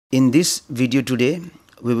In this video today,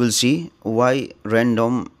 we will see why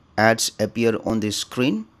random ads appear on the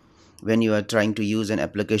screen when you are trying to use an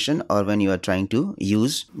application or when you are trying to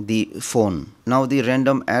use the phone. Now the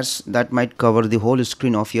random ads that might cover the whole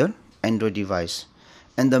screen of your Android device.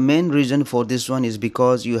 And the main reason for this one is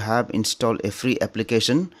because you have installed a free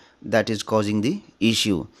application that is causing the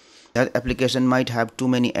issue. That application might have too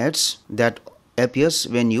many ads that appears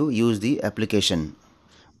when you use the application,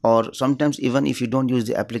 or sometimes even if you don't use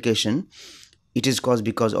the application, it is caused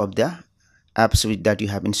because of the apps that you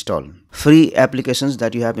have installed. Free applications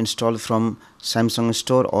that you have installed from Samsung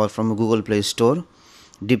store or from Google Play Store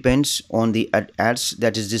depends on the ads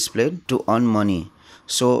that is displayed to earn money.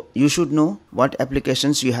 So you should know what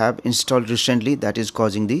applications you have installed recently that is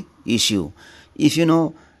causing the issue. If you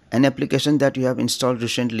know an application that you have installed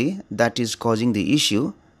recently that is causing the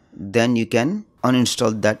issue, then you can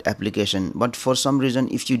uninstall that application. But for some reason,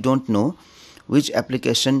 if you don't know which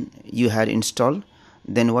application you had installed,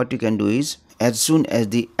 then what you can do is, as soon as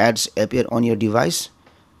the ads appear on your device,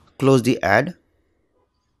 close the ad,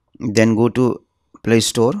 then go to Play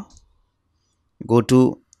Store, go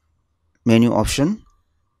to menu option,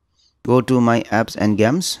 go to My Apps and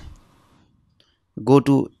Games, go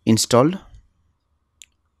to Installed,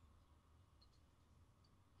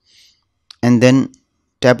 and then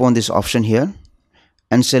tap on this option here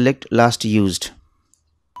and select Last Used.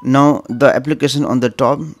 Now the application on the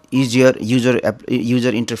top is your user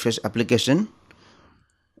interface application,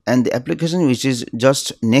 and the application which is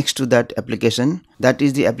just next to that application, that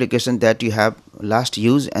is the application that you have last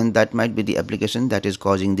used, and that might be the application that is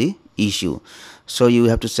causing the issue. So you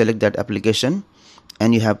have to select that application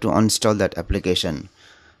and you have to uninstall that application.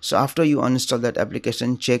 So after you uninstall that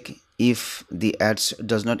application, check if the ads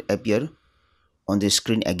does not appear on the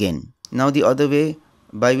screen again. Now the other way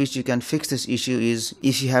by which you can fix this issue is,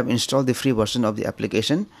 if you have installed the free version of the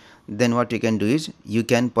application, then what you can do is you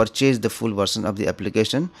can purchase the full version of the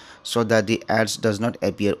application so that the ads does not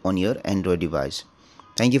appear on your Android device.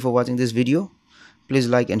 Thank you for watching this video. Please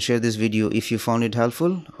like and share this video if you found it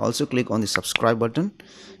helpful. Also click on the subscribe button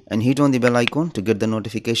and hit on the bell icon to get the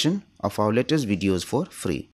notification of our latest videos for free.